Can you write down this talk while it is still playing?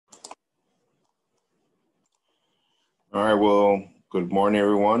All right, well, good morning,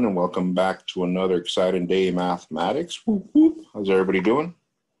 everyone, and welcome back to another exciting day in mathematics. Whoop, whoop. How's everybody doing?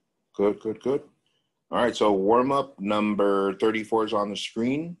 Good, good, good. All right, so warm-up number 34 is on the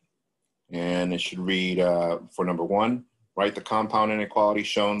screen, and it should read for number 1, write the compound inequality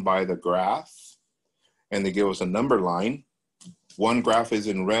shown by the graph, and they give us a number line. One graph is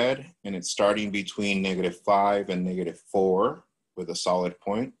in red, and it's starting between -5 and -4 with a solid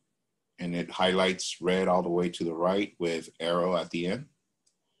point. And it highlights red all the way to the right with arrow at the end.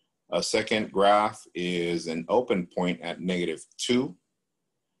 A second graph is an open point at -2,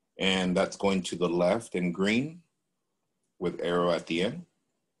 and that's going to the left in green with arrow at the end.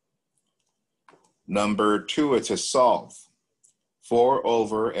 Number 2, it says solve. 4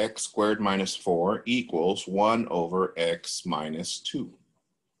 over x squared minus 4 equals 1 over x minus 2.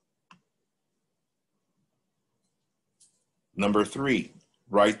 Number 3,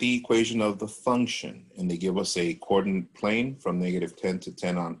 write the equation of the function, and they give us a coordinate plane from -10 to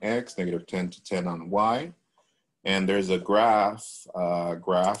 10 on x, -10 to 10 on y, and there's a graph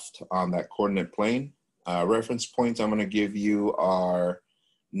graphed on that coordinate plane. Reference points I'm going to give you are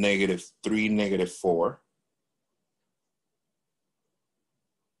 -3, -4.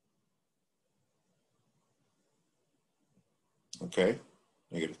 Okay,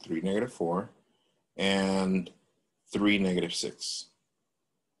 -3, -4, and 3, -6.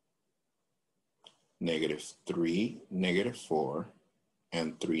 -3, -4,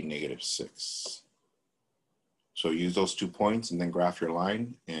 and 3, -6. So use those 2 points and then graph your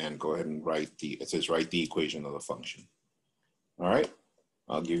line and go ahead and write it says write the equation of the function. All right,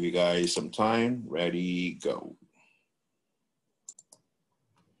 I'll give you guys some time. Ready, go.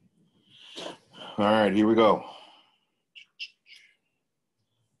 All right, here we go.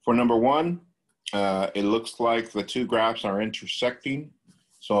 For number 1, it looks like the 2 graphs are intersecting.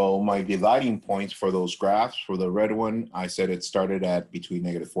 So my dividing points for those graphs, for the red one, I said it started at between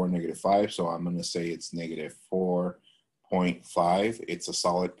 -4 and -5. So I'm going to say it's -4.5. It's a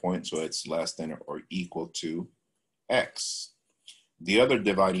solid point, so it's less than or equal to x. The other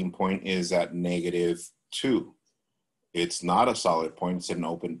dividing point is at -2. It's not a solid point, it's an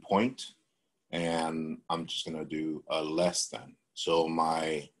open point. And I'm just going to do a less than. So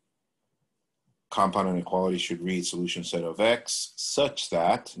my compound inequality should read solution set of x such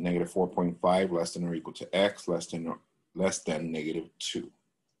that -4.5 less than or equal to x less than -2.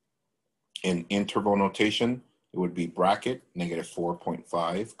 In interval notation, it would be bracket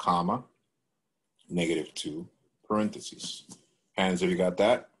 -4.5 comma -2 parentheses. Hands if you got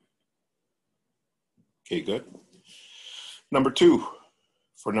that. Okay, good. Number 2.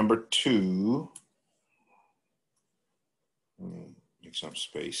 For number 2, make some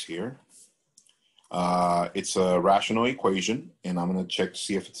space here. It's a rational equation, and I'm going to check to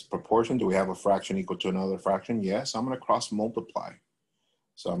see if it's proportion. Do we have a fraction equal to another fraction? Yes, I'm going to cross multiply.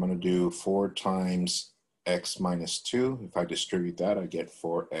 So I'm going to do 4 times x minus 2. If I distribute that, I get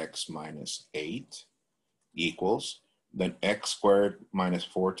 4x minus 8 equals, then x squared minus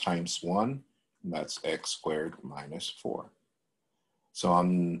 4 times 1, and that's x squared minus 4. So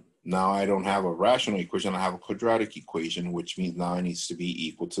now I don't have a rational equation, I have a quadratic equation, which means now it needs to be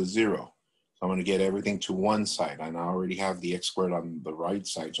equal to 0. I'm going to get everything to one side. And I already have the x squared on the right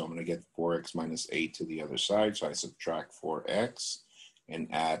side, so I'm going to get 4x minus 8 to the other side. So I subtract 4x and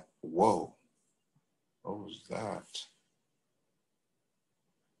add, whoa, what was that?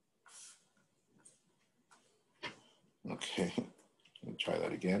 Okay, let me try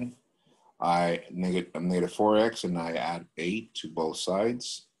that again. I'm -4x and I add 8 to both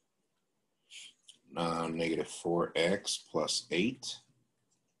sides. -4x plus 8.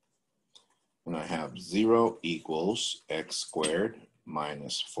 And I have 0 equals x squared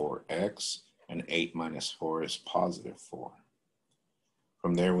minus 4x, and 8 minus 4 is positive 4.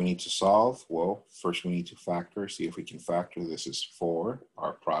 From there, we need to solve. Well, first we need to factor, see if we can factor. This is 4,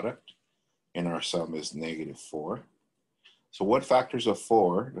 our product, and our sum is -4. So what factors of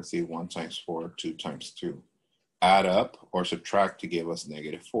 4, let's see, 1 times 4, 2 times 2, add up or subtract to give us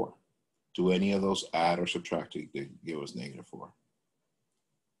 -4? Do any of those add or subtract to give us -4?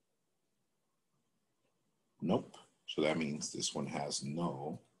 Nope. So that means this one has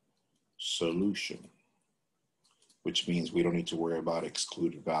no solution, which means we don't need to worry about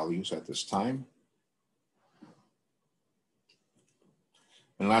excluded values at this time.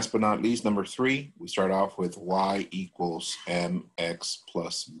 And last but not least, number 3, we start off with y equals mx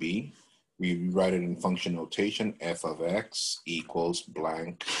plus b. We write it in function notation, f of x equals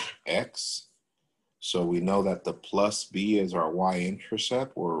blank x. So we know that the plus b is our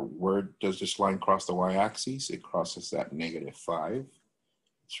y-intercept, or where does this line cross the y-axis? It crosses at -5.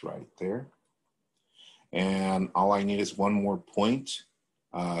 It's right there. And all I need is one more point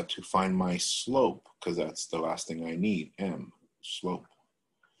to find my slope, because that's the last thing I need, m, slope.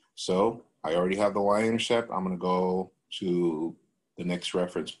 So I already have the y-intercept. I'm going to go to the next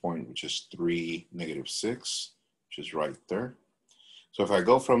reference point, which is 3, -6, which is right there. So if I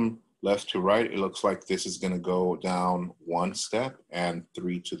go from left to right, it looks like this is going to go down 1 step and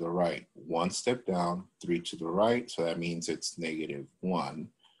 3 to the right. 1 step down, 3 to the right. So that means it's -1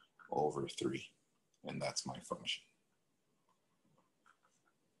 over 3. And that's my function.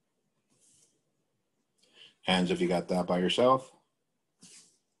 Hands if you got that by yourself.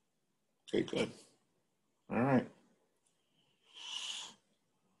 Okay, good. All right.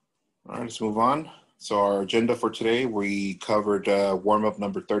 All right, let's move on. So our agenda for today, we covered warm-up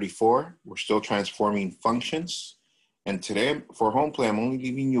number 34. We're still transforming functions. And today for home play, I'm only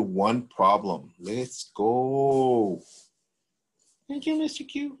giving you one problem. Let's go. Thank you, Mr.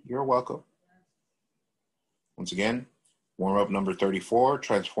 Q. You're welcome. Once again, warm-up number 34,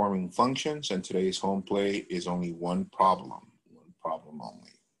 transforming functions. And today's home play is only one problem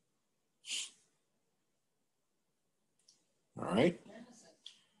only. All right.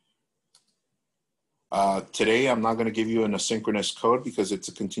 Today, I'm not going to give you an asynchronous code because it's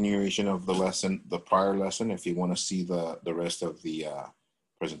a continuation of the lesson, the prior lesson. If you want to see the rest of the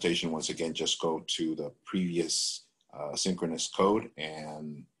presentation, once again, just go to the previous synchronous code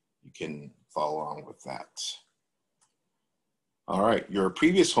and you can follow along with that. All right, your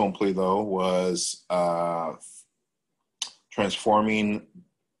previous home play though was transforming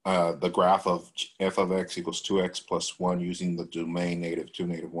the graph of f of x equals 2x plus 1 using the domain -2,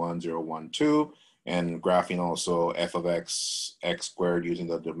 -1, 0, 1, 2. And graphing also f of x squared using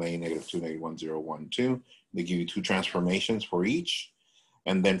the domain -2, -1, 0, 1, 2. They give you 2 transformations for each.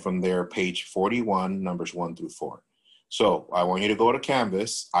 And then from there, page 41, numbers 1 through 4. So I want you to go to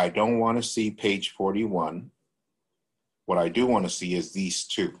Canvas. I don't want to see page 41. What I do want to see is these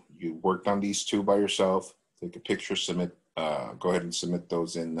 2. You worked on these 2 by yourself. Take a picture, submit. Go ahead and submit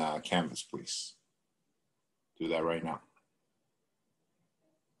those in Canvas, please. Do that right now.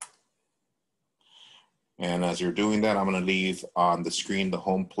 And as you're doing that, I'm going to leave on the screen the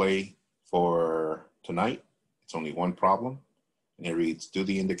home play for tonight. It's only one problem. And it reads, do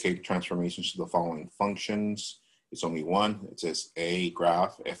the indicated transformations to the following functions. It's only one. It says a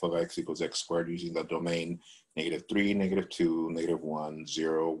graph f of x equals x squared using the domain -3, -2, -1,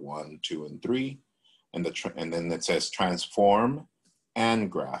 0, 1, 2, and 3. And then it says transform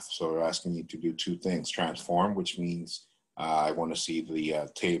and graph. So we're asking you to do 2 things. Transform, which means I want to see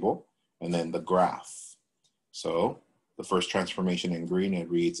the table, and then the graph. So the first transformation in green, it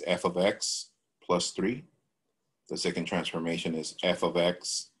reads f of x plus 3. The second transformation is f of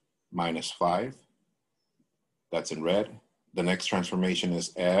x minus 5. That's in red. The next transformation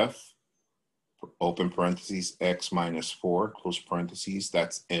is f, open parentheses, x minus 4, close parentheses.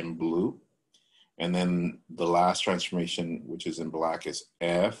 That's in blue. And then the last transformation, which is in black, is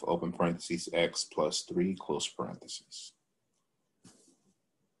f, open parentheses, x plus 3, close parentheses.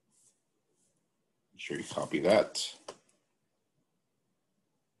 Make sure you copy that.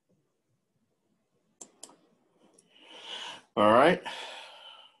 All right.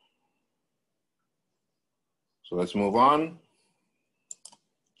 So let's move on.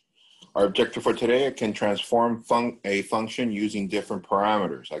 Our objective for today, I can transform a function using different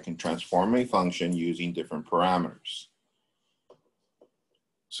parameters. I can transform a function using different parameters.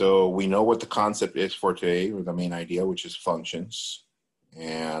 So we know what the concept is for today, or the main idea, which is functions.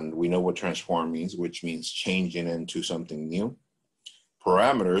 And we know what transform means, which means changing into something new.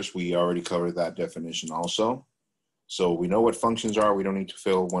 Parameters, we already covered that definition also. So we know what functions are. We don't need to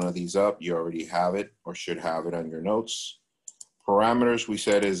fill one of these up. You already have it or should have it on your notes. Parameters, we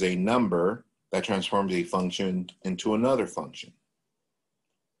said, is a number that transforms a function into another function.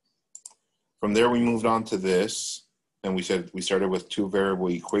 From there, we moved on to this, and we said we started with 2 variable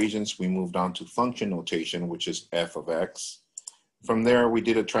equations. We moved on to function notation, which is f of x. From there, we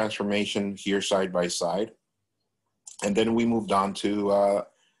did a transformation here side by side. And then we moved on to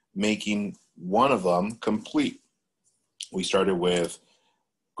making one of them complete. We started with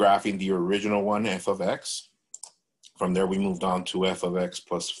graphing the original one, f of x. From there, we moved on to f of x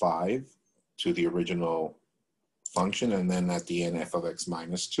plus 5 to the original function, and then at the end, f of x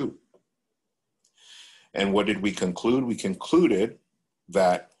minus 2. And what did we conclude? We concluded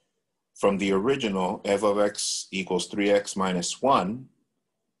that from the original, f of x equals 3x minus 1,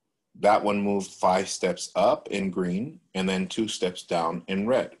 that one moved 5 steps up in green, and then 2 steps down in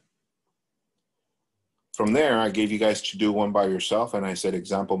red. From there, I gave you guys to do one by yourself, and I said,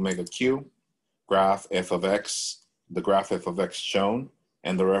 example, mega Q, graph f of x, the graph f of x shown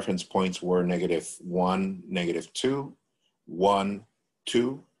And the reference points were -1, -2, 1,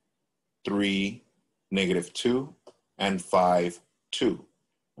 2, 3, -2, and 5, 2.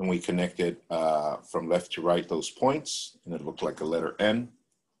 And we connected from left to right those points, and it looked like a letter N.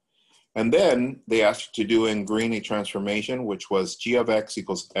 And then they asked you to do in green a transformation, which was g of x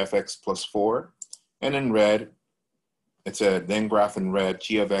equals fx plus 4. And in red, it said, then graph in red,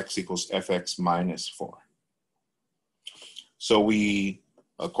 g of x equals fx minus 4. So we,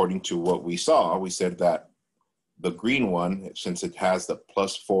 according to what we saw, we said that the green one, since it has the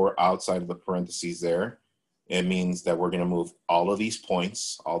plus 4 outside of the parentheses there, it means that we're going to move all of these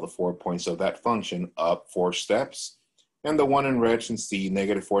points, all the 4 points of that function, up 4 steps. And the one in red, since the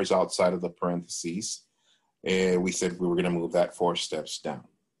 -4 is outside of the parentheses, we said we were going to move that 4 steps down.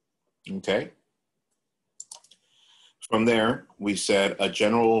 Okay? From there, we said a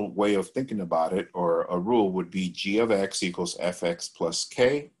general way of thinking about it, or a rule, would be g of x equals fx plus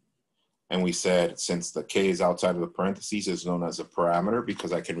k. And we said, since the k is outside of the parentheses, it's known as a parameter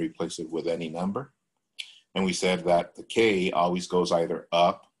because I can replace it with any number. And we said that the k always goes either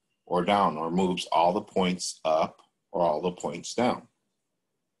up or down, or moves all the points up or all the points down.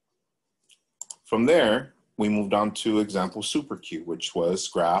 From there, we moved on to example super Q, which was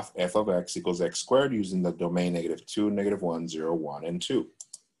graph f of x equals x squared using the domain -2, -1, 0, 1, and 2.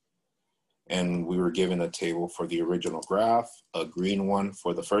 And we were given a table for the original graph, a green one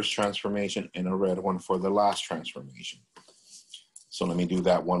for the first transformation, and a red one for the last transformation. So let me do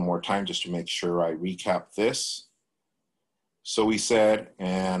that one more time just to make sure I recap this. So we said,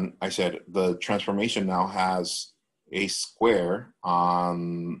 and I said, the transformation now has a square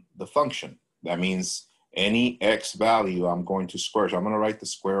on the function. That means any x value I'm going to square. So I'm going to write the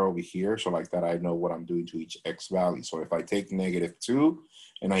square over here. So like that, I know what I'm doing to each x value. So if I take -2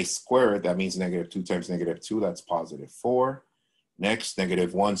 and I square it, that means -2 times -2, that's +4. Next,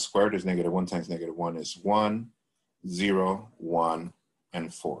 -1 squared is -1 times -1 is 1, 0, 1,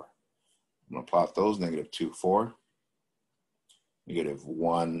 and 4. I'm going to plot those, -2, 4,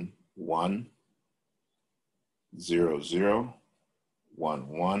 -1, 1, 0, 0, 1,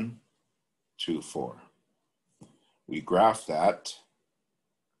 1, 2, 4. We graph that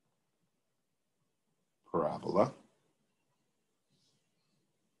parabola.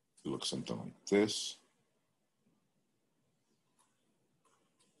 It looks something like this.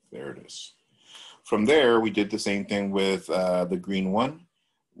 There it is. From there, we did the same thing with the green one.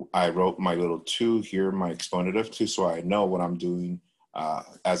 I wrote my little 2 here, my exponent of 2, so I know what I'm doing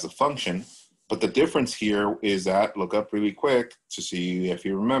as a function. But the difference here is that, look up really quick to see if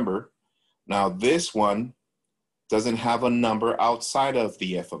you remember. Now this one doesn't have a number outside of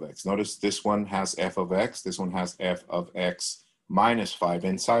the f of x. Notice this one has f of x, this one has f of x minus 5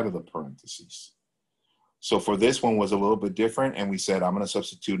 inside of the parentheses. So for this one was a little bit different, and we said I'm going to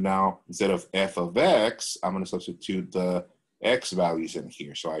substitute now, instead of f of x, I'm going to substitute the x values in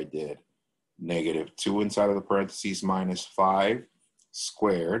here. So I did -2 inside of the parentheses minus 5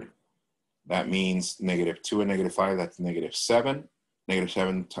 squared. That means -2 and -5, that's -7.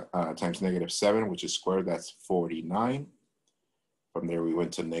 -7 times -7, which is squared, that's 49. From there, we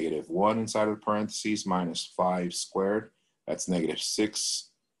went to -1 inside of the parentheses minus 5 squared. That's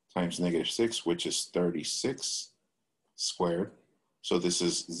 -6 times -6, which is 36 squared. So this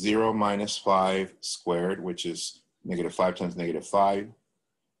is 0 minus 5 squared, which is -5 times -5.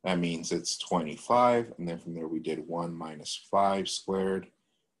 That means it's 25. And then from there, we did 1 minus 5 squared,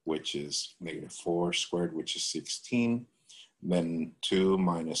 which is -4 squared, which is 16. Then 2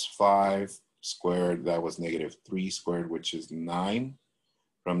 minus 5 squared, that was -3 squared, which is 9.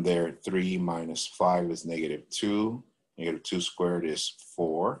 From there, 3 minus 5 is -2. -2 squared is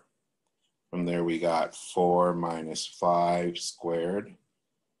 4. From there, we got 4 minus 5 squared,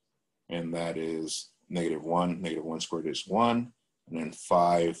 and that is -1. -1 squared is 1. And then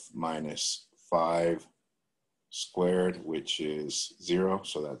 5 minus 5 squared, which is 0,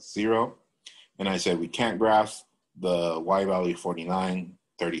 so that's 0. And I said we can't graph the y value 49,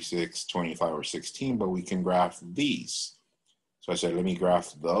 36, 25, or 16, but we can graph these. So I said, let me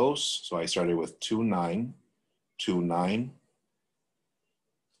graph those. So I started with 2, 9, 2, 9.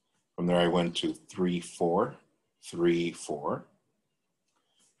 From there, I went to 3, 4, 3, 4.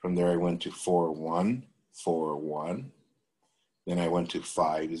 From there, I went to 4, 1, 4, 1. Then I went to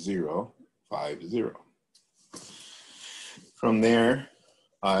 5, 0, 5, 0. From there,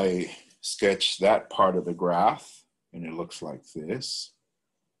 I sketched that part of the graph, and it looks like this.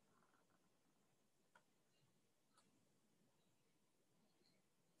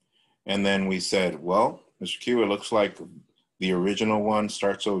 And then we said, well, Mr. Q, it looks like the original one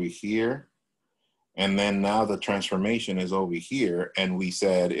starts over here, And then now the transformation is over here. And we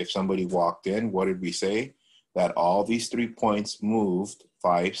said, if somebody walked in, what did we say? That all these 3 points moved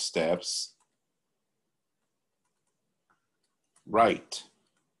 5 steps right,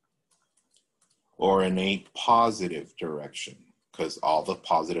 or in a positive direction, because all the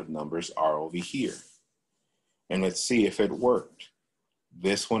positive numbers are over here. And let's see if it worked.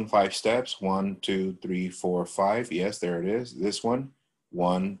 This one, 5 steps, 1, 2, 3, 4, 5. Yes, there it is. This one,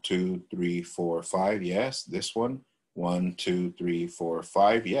 1, 2, 3, 4, 5. Yes. This one, 1, 2, 3, 4,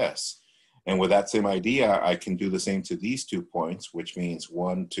 5. Yes. And with that same idea, I can do the same to these 2 points, which means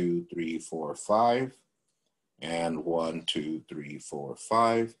 1, 2, 3, 4, 5, and 1, 2, 3, 4,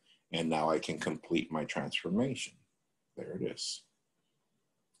 5. And now I can complete my transformation. There it is.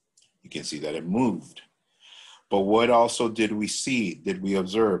 You can see that it moved. But what also did we see? Did we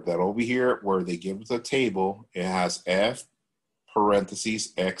observe that over here where they give us a table, it has f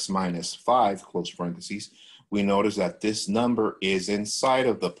parentheses x minus 5 close parentheses. We notice that this number is inside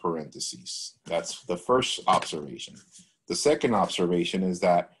of the parentheses. That's the first observation. The second observation is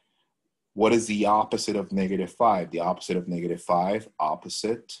that what is the opposite of -5? The opposite of -5,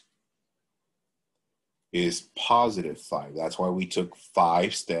 opposite is +5. That's why we took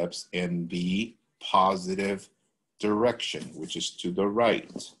 5 steps in the positive direction, which is to the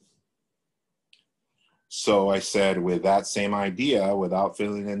right. So I said, with that same idea, without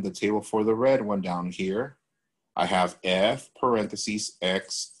filling in the table for the red one down here, I have f parentheses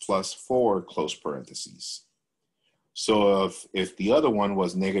x plus 4 close parentheses. So if the other one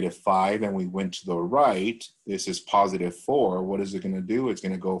was -5 and we went to the right, this is +4. What is it going to do? It's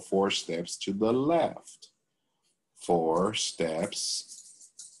going to go 4 steps to the left. 4 steps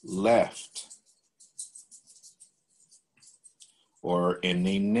left. Or in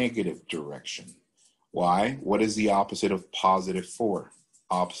a negative direction. Why? What is the opposite of +4?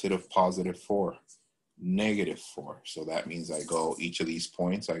 Opposite of +4, -4. So that means I go each of these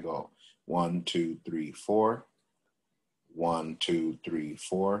points, I go 1, 2, 3, 4, 1, 2, 3,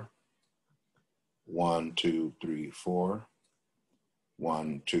 4, 1, 2, 3, 4,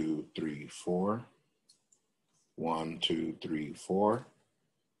 1, 2, 3, 4, 1, 2, 3, 4,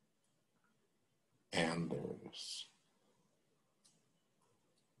 and there it is.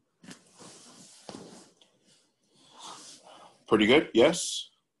 Pretty good, yes?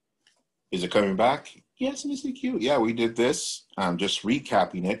 Is it coming back? Yes, Mr. Q. Yeah, we did this. I'm just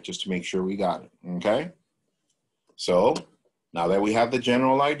recapping it just to make sure we got it, okay? So now that we have the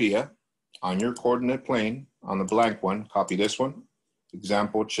general idea, on your coordinate plane, on the blank one, copy this one.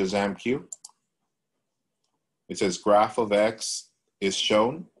 Example, Shazam Q. It says graph of X is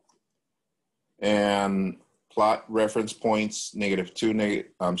shown and plot reference points -1,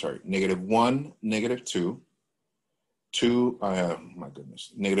 -2, 2, my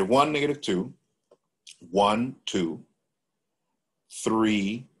goodness, -1, -2, 1, 2,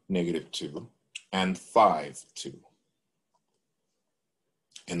 3, -2, and 5, 2.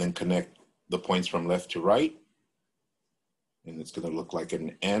 And then connect the points from left to right. And it's going to look like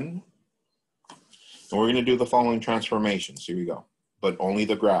an N. And we're going to do the following transformations. Here we go. But only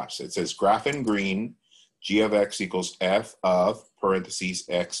the graphs. It says graph in green, g of x equals f of parentheses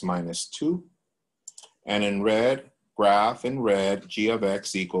x minus 2. And in red, graph in red, g of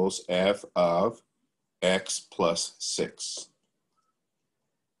x equals f of x plus 6.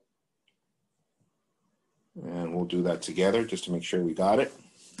 And we'll do that together just to make sure we got it.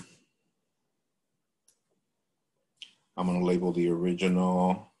 I'm going to label the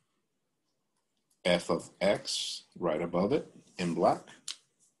original f of x right above it in black.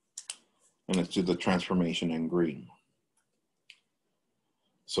 And let's do the transformation in green.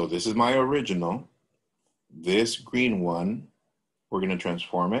 So this is my original. This green one, we're going to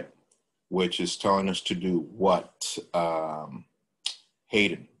transform it, which is telling us to do what?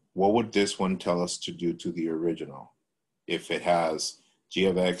 Hayden, what would this one tell us to do to the original? If it has g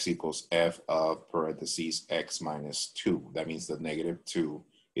of x equals f of parentheses x minus 2. That means the -2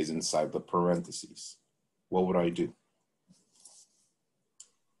 is inside the parentheses. What would I do?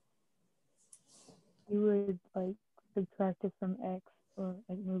 You would like subtract it from x or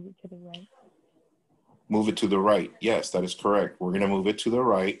like move it to the right. Move it to the right. Yes, that is correct. We're going to move it to the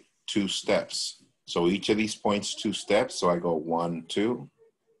right 2 steps. So each of these points 2 steps. So I go 1, 2,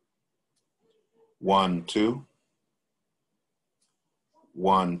 1, 2,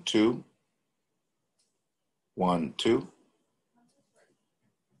 1, 2, 1, 2.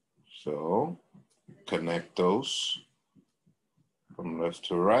 So connect those from left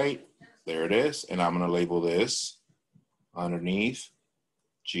to right. There it is. And I'm going to label this underneath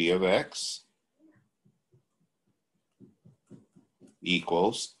g of x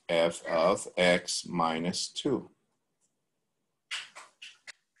equals f of x minus 2.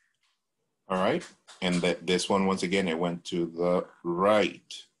 All right, and that this one, once again, it went to the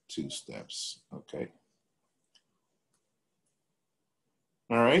right 2 steps, okay?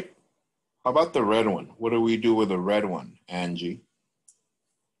 All right, how about the red one? What do we do with the red one, Angie?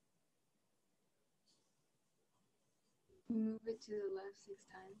 Move it to the left 6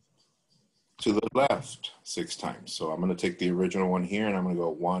 times. To the left 6 times. So I'm gonna take the original one here and I'm gonna go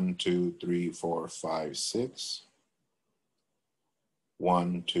 1, 2, 3, 4, 5, 6.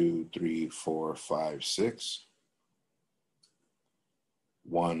 1, 2, 3, 4, 5, 6.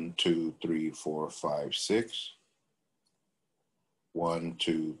 1, 2, 3, 4, 5, 6. 1,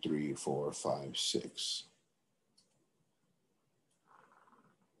 2, 3, 4, 5, 6.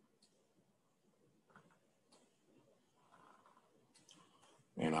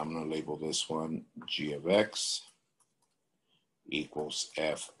 And I'm going to label this one g of x equals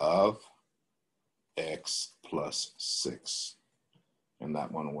f of x plus 6. And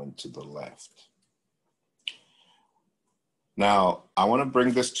that one went to the left. Now, I want to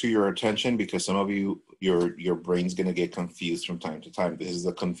bring this to your attention because some of you, your brain's going to get confused from time to time. This is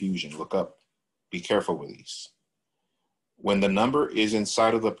a confusion. Look up. Be careful with these. When the number is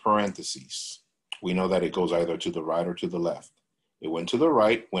inside of the parentheses, we know that it goes either to the right or to the left. It went to the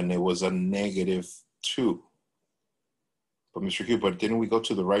right when it was a -2. But Mr. Hugh, but didn't we go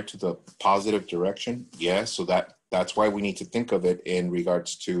to the right to the positive direction? Yes, so that's why we need to think of it in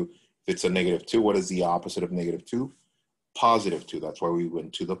regards to if it's a -2, what is the opposite of -2? +2. That's why we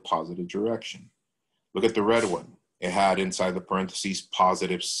went to the positive direction. Look at the red one. It had inside the parentheses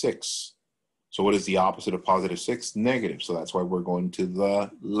 +6. So what is the opposite of +6? Negative. So that's why we're going to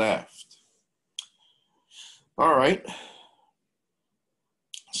the left. All right.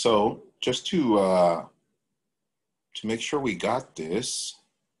 So just to make sure we got this,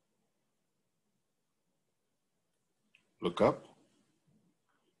 look up.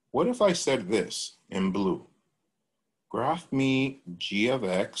 What if I said this in blue? Graph me g of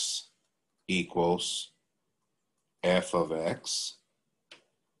x equals f of x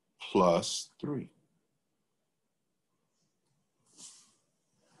plus 3.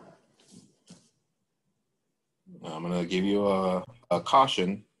 I'm going to give you a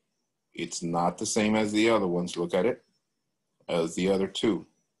caution. It's not the same as the other ones. Look at it as the other two.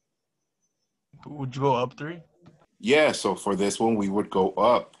 Would you go up 3? Yeah, so for this one, we would go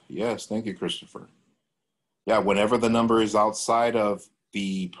up. Yes, thank you, Christopher. Yeah, whenever the number is outside of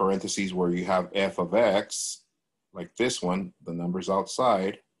the parentheses where you have f of x, like this one, the number's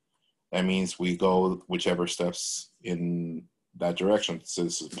outside, that means we go whichever steps in that direction. So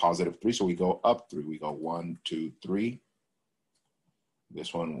this is +3, so we go up 3. We go 1, 2, 3.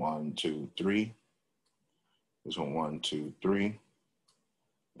 This one, 1, 2, 3. This one, 1, 2, 3.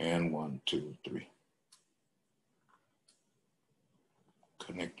 And 1, 2, 3.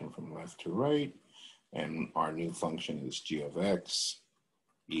 Connecting from left to right. And our new function is g of x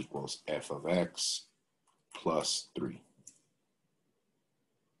equals f of x plus 3.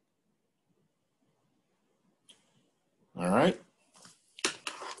 All right.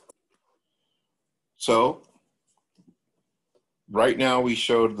 So right now we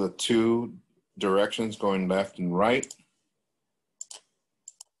showed the 2 directions going left and right.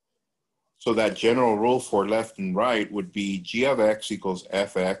 So that general rule for left and right would be g of x equals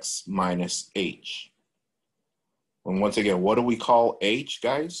fx minus h. And once again, what do we call h,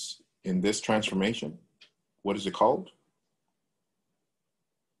 guys, in this transformation? What is it called?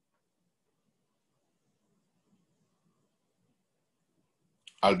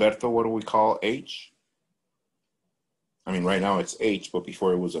 Alberto, what do we call h? I mean, right now it's h, but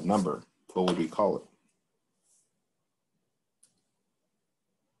before it was a number, what would we call it?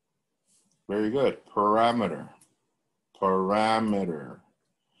 Very good. Parameter. Parameter.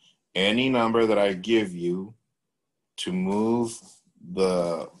 Any number that I give you to move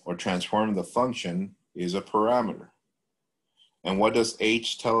or transform the function is a parameter. And what does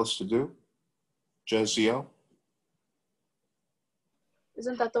h tell us to do, Jezio?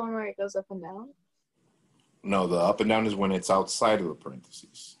 Isn't that the one where it goes up and down? No, the up and down is when it's outside of the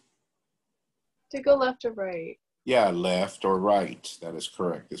parentheses. To go left or right. Yeah, left or right. That is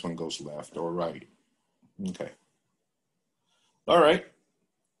correct. This one goes left or right. Okay. All right.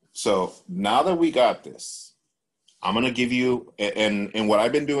 So now that we got this, I'm going to give you, and what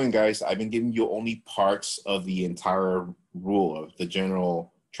I've been doing, guys, I've been giving you only parts of the entire rule, of the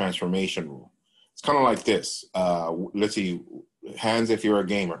general transformation rule. It's kind of like this. Let's see, hands if you're a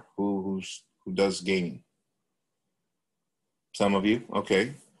gamer. Who does gaming? Some of you?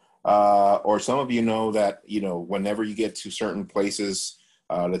 Okay. Or some of you know that, whenever you get to certain places,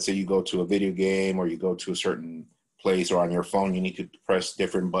 let's say you go to a video game or you go to a certain place, or on your phone, you need to press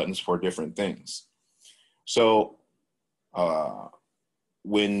different buttons for different things. So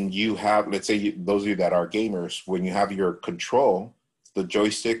when you have, let's say those of you that are gamers, when you have your control, the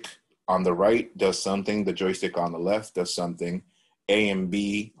joystick on the right does something, the joystick on the left does something, A and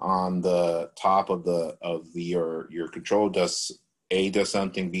B on the top of your control does, A does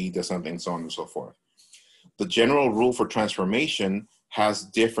something, B does something, so on and so forth. The general rule for transformation has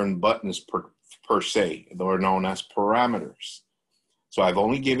different buttons per se. They're known as parameters. So I've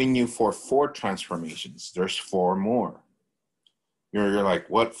only given you for 4 transformations. There's 4 more. You're like,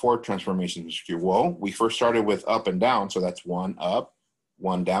 what 4 transformations? Well, we first started with up and down, so that's 1 up,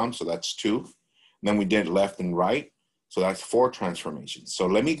 1 down, so that's 2. And then we did left and right, so that's 4 transformations. So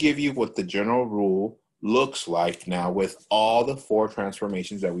let me give you what the general rule looks like now with all the 4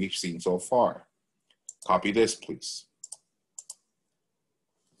 transformations that we've seen so far. Copy this, please.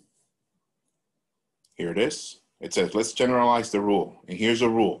 Here it is. It says, let's generalize the rule. And here's a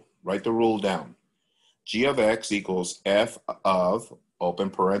rule. Write the rule down. G of x equals f of, open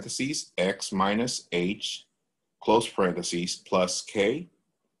parentheses, x minus h, close parentheses, plus k.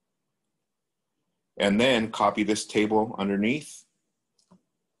 And then copy this table underneath.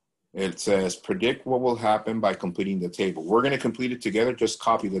 It says, predict what will happen by completing the table. We're going to complete it together. Just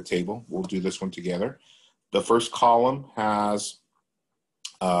copy the table. We'll do this one together. The first column has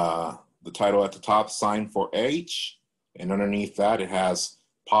the title at the top, sign for h. And underneath that, it has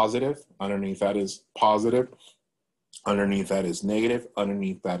positive. Underneath that is positive. Underneath that is negative.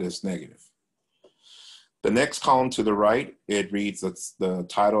 Underneath that is negative. The next column to the right, it reads, that's the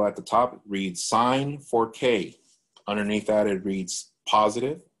title at the top, reads sign for k. Underneath that, it reads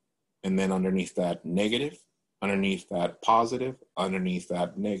positive. And then underneath that, negative. Underneath that, positive. Underneath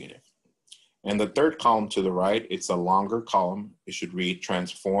that, negative. And the third column to the right, it's a longer column. It should read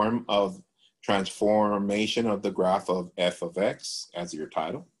transformation of the graph of f of x as your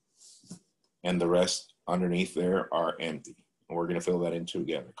title. And the rest underneath there are empty. And we're going to fill that in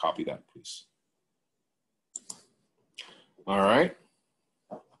together. Copy that, please. All right.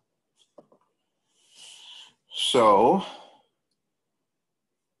 So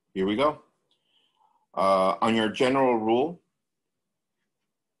here we go. On your general rule,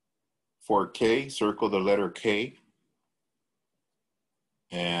 for k, circle the letter k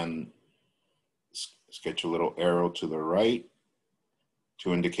and sketch a little arrow to the right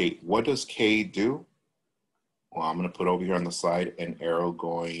to indicate what does k do. Well, I'm going to put over here on the side an arrow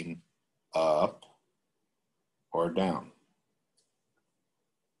going up or down.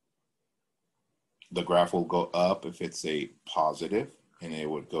 The graph will go up if it's a positive, and it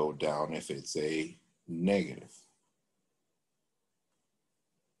would go down if it's a negative.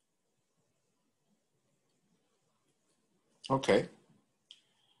 Okay.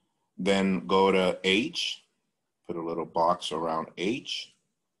 Then go to H, put a little box around H,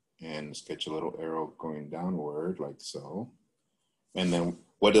 and sketch a little arrow going downward like so. And then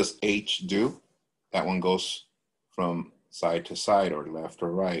what does H do? That one goes from side to side or left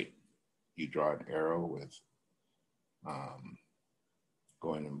or right. You draw an arrow with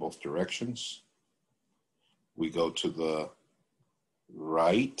going in both directions. We go to the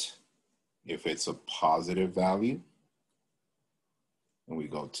right if it's a positive value. And we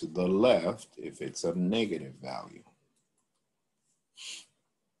go to the left if it's a negative value.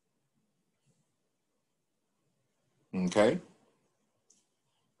 Okay.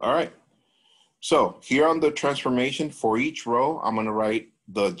 All right. So here on the transformation for each row, I'm going to write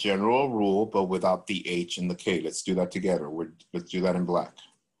the general rule, but without the H and the K. Let's do that together. Let's do that in black.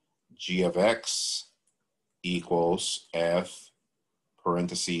 G of x equals f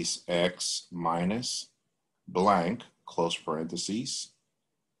parentheses x minus blank, close parentheses,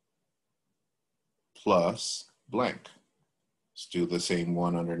 plus blank. Let's do the same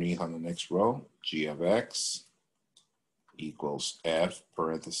one underneath on the next row. G of x equals f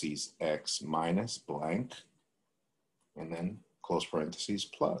parentheses x minus blank, and then close parentheses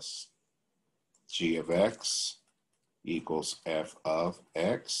plus. G of x equals f of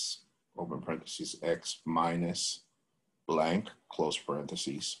x, open parentheses, x minus blank, close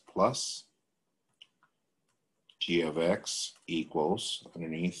parentheses, plus. G of x equals,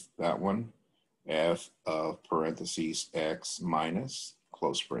 underneath that one, f of parentheses x minus,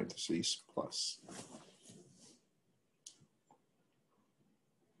 close parentheses, plus.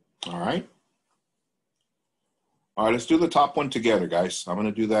 All right. All right, let's do the top one together, guys. I'm going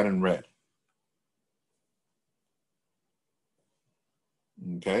to do that in red.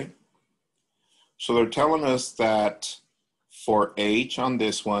 Okay. So they're telling us that for H on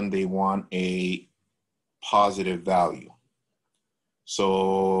this one, they want a positive value.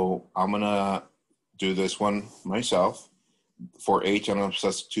 So I'm gonna do this one myself. For h, I'm gonna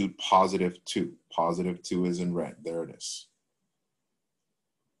substitute +2. +2 is in red. There it is.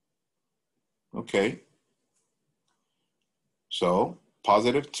 Okay. So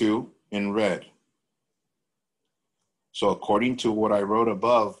 +2 in red. So according to what I wrote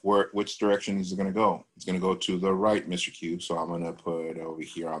above, which direction is it going to go? It's going to go to the right, Mr. Q. So I'm going to put over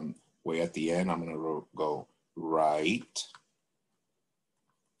here on way at the end, I'm going to go right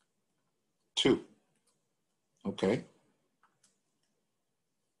 2. Okay.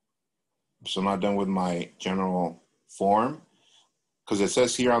 So I'm not done with my general form because it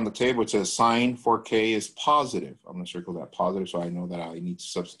says here on the table, it says sign for K is positive. I'm going to circle that positive so I know that I need to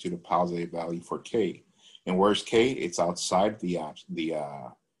substitute a positive value for K. And where's K? It's outside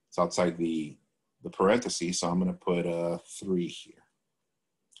it's outside the parentheses. So I'm going to put a 3 here,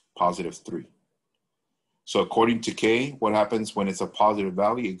 +3. So according to K, what happens when it's a positive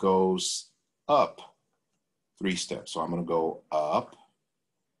value? It goes up 3 steps. So I'm going to go up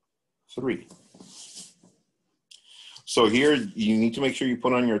 3. So here you need to make sure you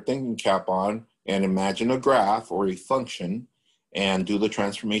put on your thinking cap on and imagine a graph or a function and do the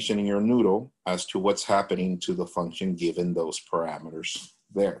transformation in your noodle as to what's happening to the function given those parameters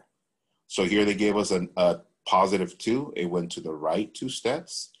there. So here they gave us a +2, it went to the right 2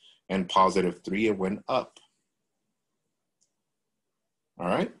 steps, and +3, it went up. All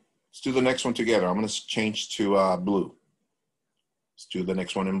right, let's do the next one together. I'm gonna change to blue. Let's do the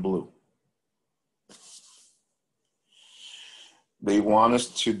next one in blue. They want us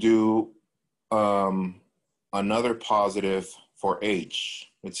to do another positive for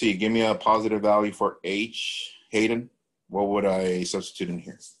H. Let's see, give me a positive value for H, Hayden. What would I substitute in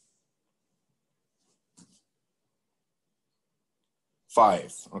here?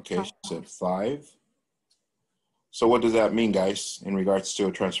 5, okay, she said 5. So what does that mean, guys, in regards to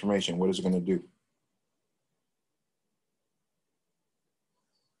a transformation? What is it gonna do?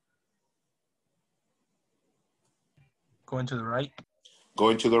 Going to the right.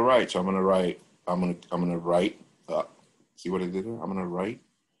 Going to the right, so I'm gonna write see what I did there? I'm gonna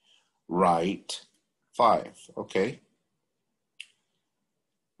write 5, okay.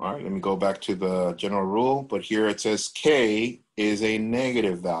 All right, let me go back to the general rule, but here it says K is a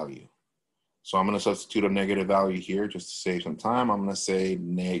negative value. So I'm gonna substitute a negative value here just to save some time. I'm gonna say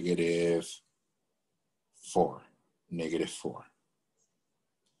 -4, -4.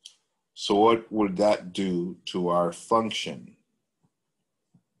 So what would that do to our function,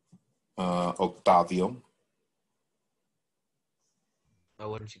 Octavio? Why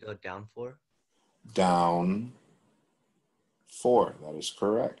wouldn't you go down 4? Down 4, that is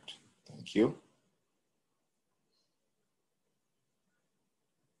correct. Thank you.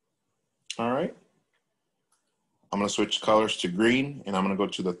 All right. I'm gonna switch colors to green and I'm gonna go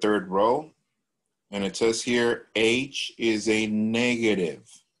to the 3rd row. And it says here, H is a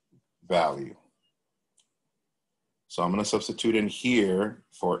negative value. So I'm gonna substitute in here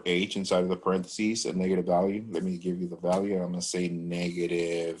for H inside of the parentheses, a negative value. Let me give you the value. I'm gonna say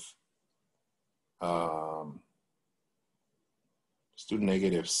negative, let's do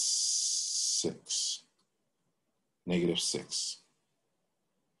 -6. -6.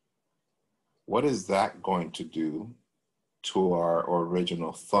 What is that going to do to our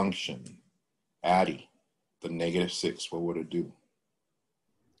original function? Addie, the -6, what would it do?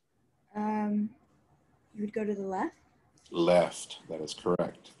 You would go to the left? Left, that is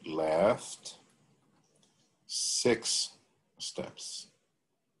correct. Left 6 steps.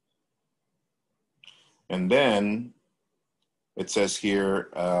 And then it says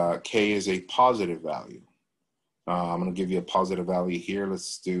here, K is a positive value. I'm gonna give you a positive value here.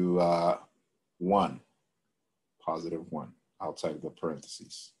 Let's do 1, +1 outside of the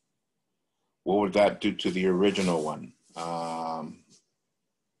parentheses. What would that do to the original one?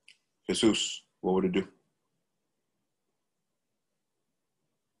 Jesus, what would it do?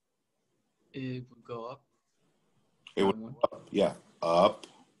 It would go up. It would go up, yeah, up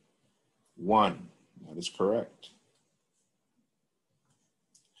 1. That is correct.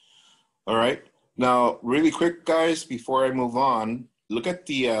 All right. Now, really quick, guys, before I move on, look at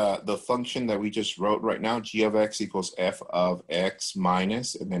the function that we just wrote right now. G of x equals f of x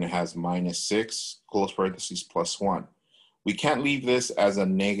minus, and then it has -6, close parentheses, +1. We can't leave this as a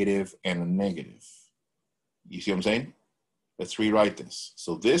negative and a negative. You see what I'm saying? Let's rewrite this.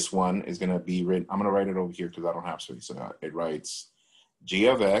 So this one is gonna be written, I'm gonna write it over here because I don't have space. So it writes G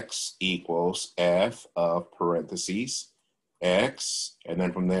of x equals f of parentheses, x, and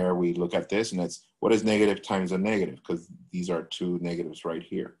then from there we look at this and it's, what is negative times a negative? Because these are 2 negatives right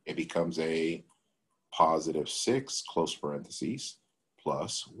here. It becomes a +6, close parentheses,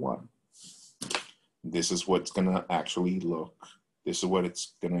 plus 1. This is what's going to actually look. This is what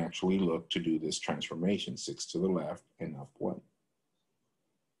it's going to actually look to do this transformation. 6 to the left and up 1.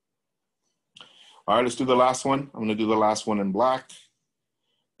 All right, let's do the last one. I'm going to do the last one in black.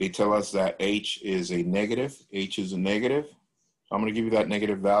 They tell us that H is a negative. H is a negative. So I'm going to give you that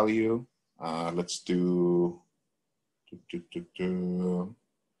negative value. Let's do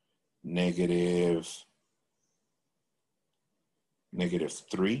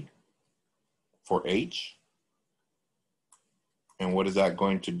 -3 for H. And what is that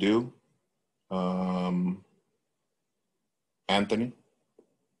going to do? Anthony,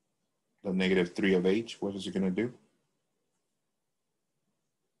 the -3 of H, what is it going to do?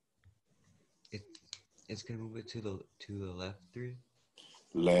 It's gonna move it to the left 3.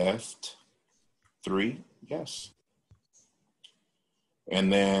 Left 3, yes.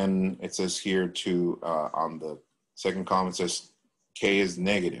 And then it says here to on the second column, it says K is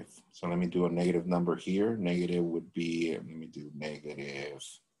negative. So let me do a negative number here. Negative would be, let me do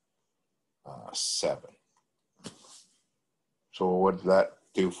 -7. So what does that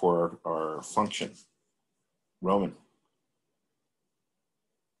do for our function? Roman.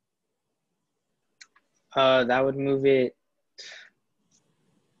 That would move it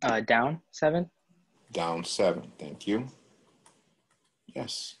down 7. Down 7, thank you.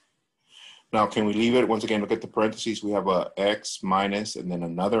 Yes. Now, can we leave it? Once again, look at the parentheses. We have a X minus and then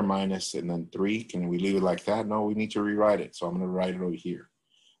another minus and then 3. Can we leave it like that? No, we need to rewrite it. So I'm going to write it over here.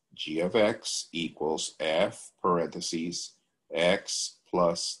 G of X equals F parentheses X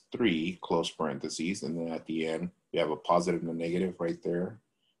plus 3 close parentheses. And then at the end, we have a positive and a negative right there.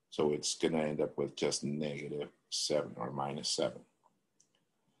 So it's going to end up with just -7 or -7.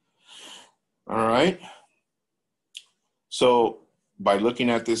 All right. So by looking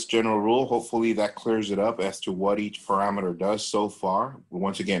at this general rule, hopefully that clears it up as to what each parameter does so far.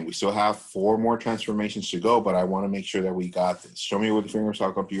 Once again, we still have 4 more transformations to go, but I want to make sure that we got this. Show me with your fingers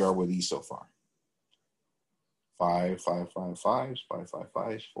how comfortable you are with these so far. 5, 5, 5, 5, 5, 5,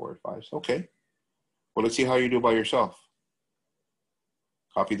 5, 4, 5. Okay. Well, let's see how you do by yourself.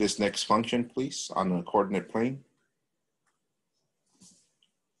 Copy this next function, please, on the coordinate plane.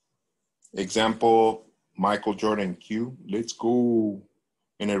 Example, Michael Jordan Q. Let's go.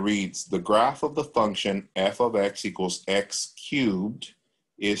 And it reads, the graph of the function f of x equals x cubed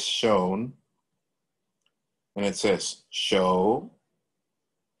is shown. And it says, show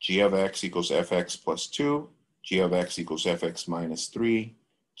g of x equals fx plus 2, g of x equals fx minus 3,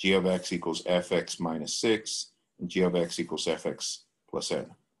 g of x equals fx minus 6, and g of x equals fx plus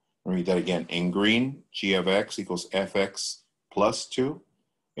n. I'll read that again. In green, g of x equals fx plus 2.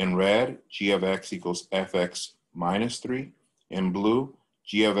 In red, g of x equals fx minus 3. In blue,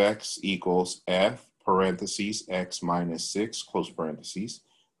 g of x equals f parentheses x minus 6 close parentheses.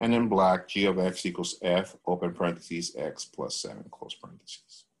 And in black, g of x equals f open parentheses x plus 7 close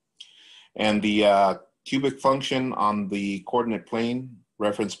parentheses. And the cubic function on the coordinate plane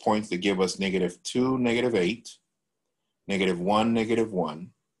reference points that give us -2, -8, -1,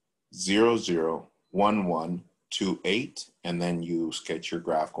 -1, 0, 0, 1, 1, 2, 8, and then you sketch your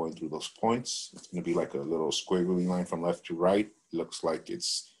graph going through those points. It's going to be like a little squiggly line from left to right. It looks like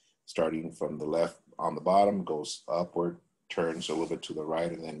it's starting from the left on the bottom, goes upward, turns a little bit to the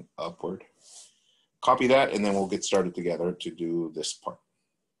right, and then upward. Copy that, and then we'll get started together to do this part.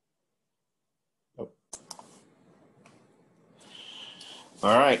 Oh.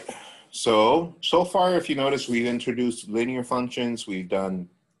 All right, so far, if you notice, we've introduced linear functions, we've done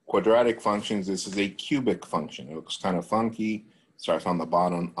quadratic functions. This is a cubic function. It looks kind of funky. It starts on the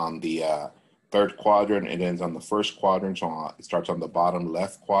bottom on the third quadrant. It ends on the first quadrant. So it starts on the bottom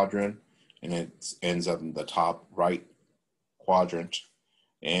left quadrant and it ends up in the top right quadrant.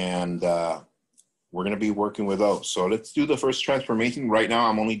 And we're going to be working with those. So let's do the first transformation. Right now,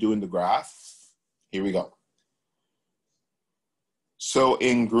 I'm only doing the graph. Here we go. So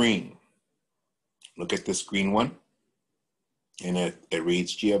in green, look at this green one. And it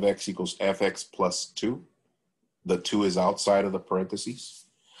reads g of x equals fx plus 2. The 2 is outside of the parentheses.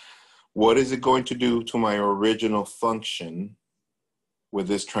 What is it going to do to my original function with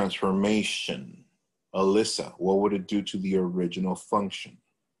this transformation? Alyssa, what would it do to the original function?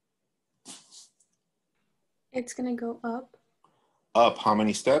 It's going to go up. Up, how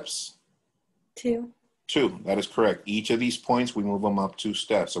many steps? 2. 2, that is correct. Each of these points, we move them up 2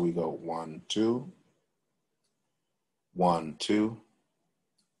 steps. So we go 1, 2. 1, 2,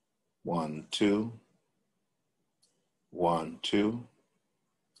 1, 2, 1, 2,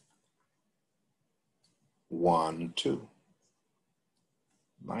 1, 2.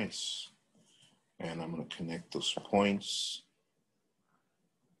 Nice. And I'm going to connect those points.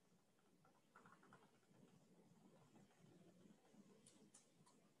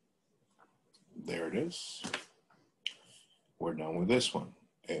 There it is. We're done with this one.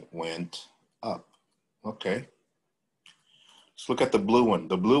 It went up. Okay. Let's look at the blue one.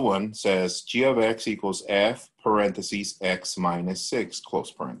 The blue one says g of x equals f parentheses x minus 6,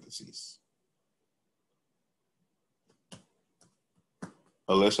 close parentheses.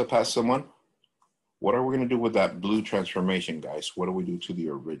 Alyssa, pass someone. What are we going to do with that blue transformation, guys? What do we do to the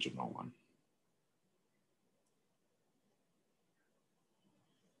original one?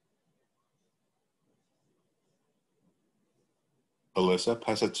 Alyssa,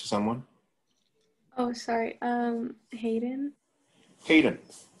 pass it to someone. Oh, sorry. Hayden. Hayden,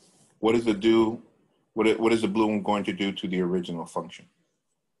 what is the do? What is the blue one going to do to the original function?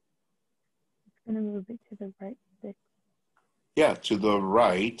 It's gonna move it to the right 6. Yeah, to the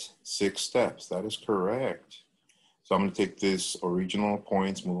right 6 steps. That is correct. So I'm going to take this original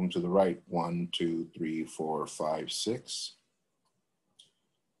points, move them to the right. 1, 2, 3, 4, 5, 6.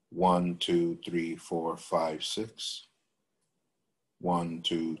 1, 2, 3, 4, 5, 6. 1,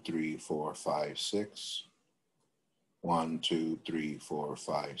 2, 3, 4, 5, 6. 1, 2, 3, 4,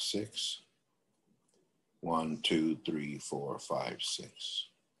 5, 6. 1, 2, 3, 4, 5, 6.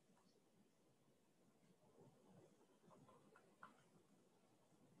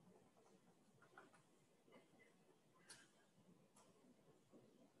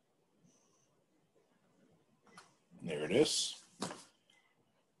 There it is.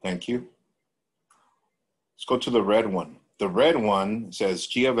 Thank you. Let's go to the red one. The red one says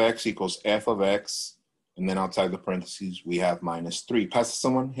g of x equals f of x, and then outside the parentheses, we have minus 3. Pass it to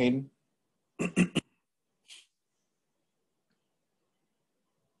someone, Hayden.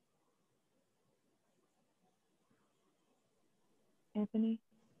 Anthony?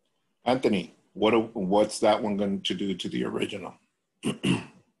 Anthony, what's that one going to do to the original?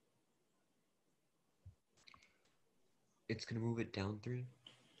 It's gonna move it down 3.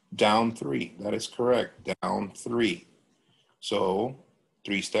 Down 3. That is correct. Down 3. So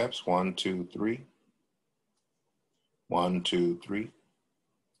 3 steps. 1, 2, 3. 1, 2, 3.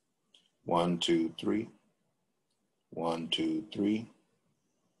 1, 2, 3. 1, 2, 3.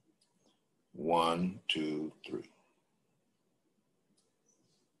 1, 2, 3.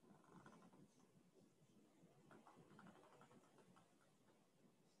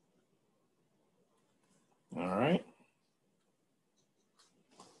 All right.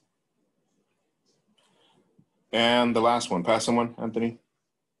 And the last one, pass someone, Anthony.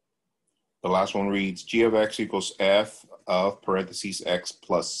 The last one reads g of x equals f of parentheses x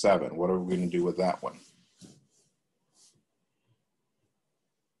plus 7. What are we going to do with that one?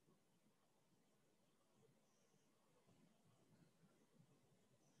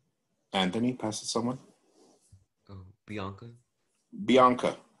 Anthony, pass it to someone. Oh, Bianca.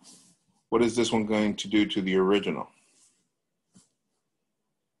 Bianca, what is this one going to do to the original?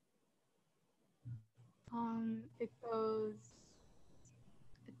 It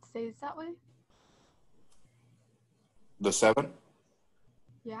stays that way. The 7?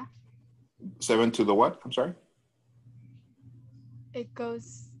 Yeah. 7 to the what? I'm sorry? It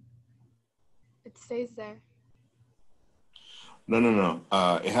stays there. No.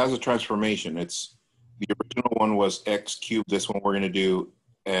 It has a transformation. It's the original one was x cubed. This one we're going to do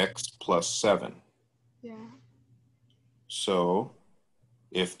x plus 7. Yeah. So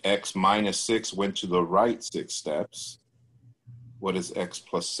if x minus 6 went to the right 6 steps, what is x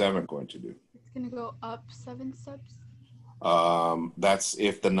plus 7 going to do? It's going to go up 7 steps. That's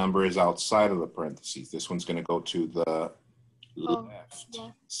if the number is outside of the parentheses. This one's going to go to the left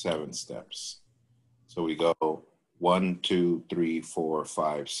 7 steps. So we go 1, 2, 3, 4,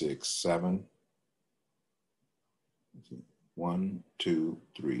 5, 6, 7. 1, 2,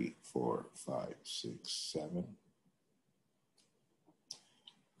 3, 4, 5, 6, 7.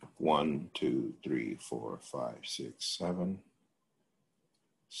 1, 2, 3, 4, 5, 6, 7.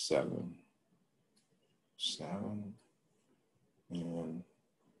 7, 7, and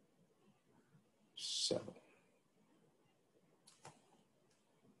 7.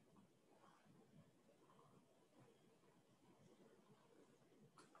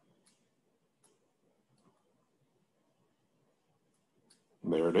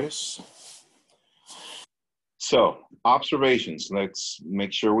 There it is. So observations, let's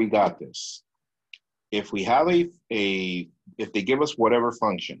make sure we got this. If we have if they give us whatever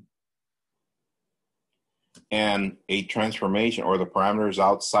function and a transformation or the parameters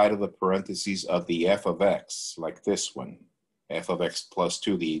outside of the parentheses of the f of x, like this one, f of x plus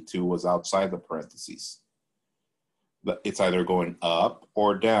 2, the 2 was outside the parentheses. But it's either going up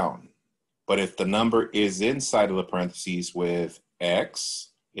or down. But if the number is inside of the parentheses with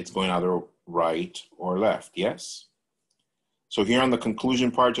x, it's going either right or left, yes? So here on the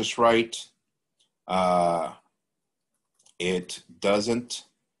conclusion part, just write It doesn't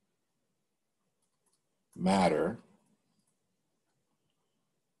matter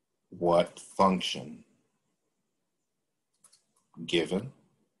what function given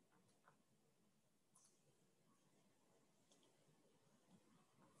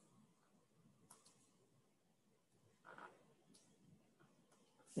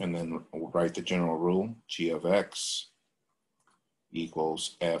and then we'll write the general rule, g of x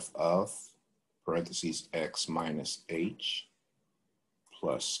equals f of parentheses x minus h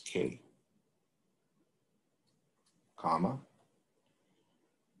plus k, comma,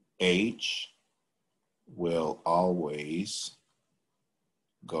 h will always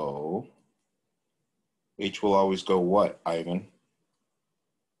go, h will always go what, Ivan?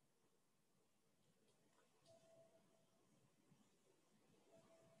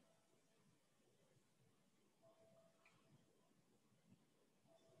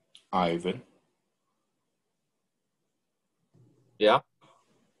 Ivan. Yeah.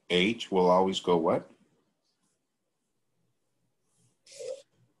 H will always go what?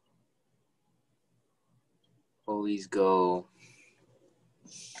 Always go.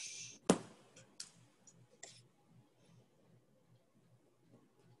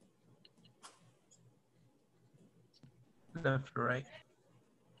 Left or right?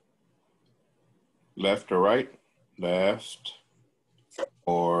 Left or right? Left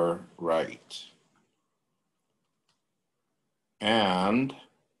or right. And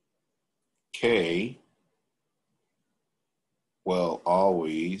K will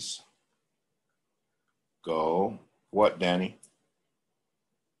always go what, Danny?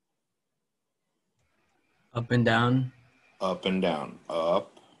 Up and down. Up and down.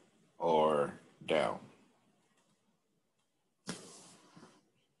 Up or down.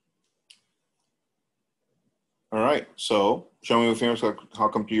 All right, so show me with fingers how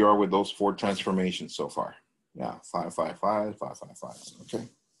come you are with those 4 transformations so far. Yeah, 5, 5, 5, 5, 5, 5. Okay.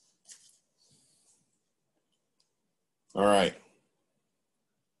 All right.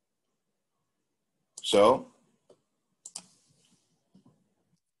 So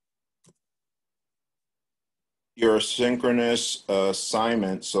your synchronous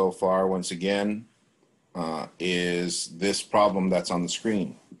assignment so far, once again, is this problem that's on the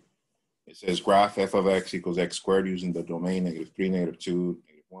screen. It says graph f of x equals x squared using the domain -3, -2,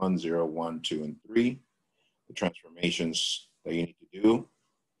 -1, 0, 1, 2, and 3. The transformations that you need to do.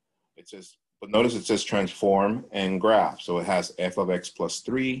 It says, but notice it says transform and graph. So it has f of x plus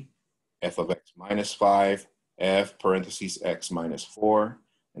 3, f of x minus 5, f parentheses x minus 4,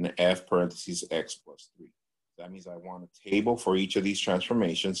 and f parentheses x plus 3. That means I want a table for each of these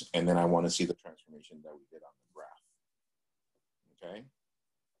transformations, and then I want to see the transformation that we did on the graph. Okay.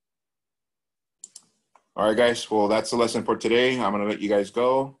 All right, guys. Well, that's the lesson for today. I'm going to let you guys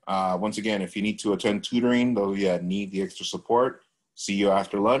go. Once again, if you need to attend tutoring, though you need the extra support, see you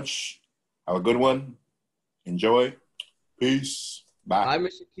after lunch. Have a good one. Enjoy. Peace. Bye. Bye,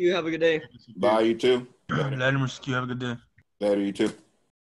 Mr. Q. Have a good day. Bye, you too. Later, Mr. Q. Have a good day. Later, you too.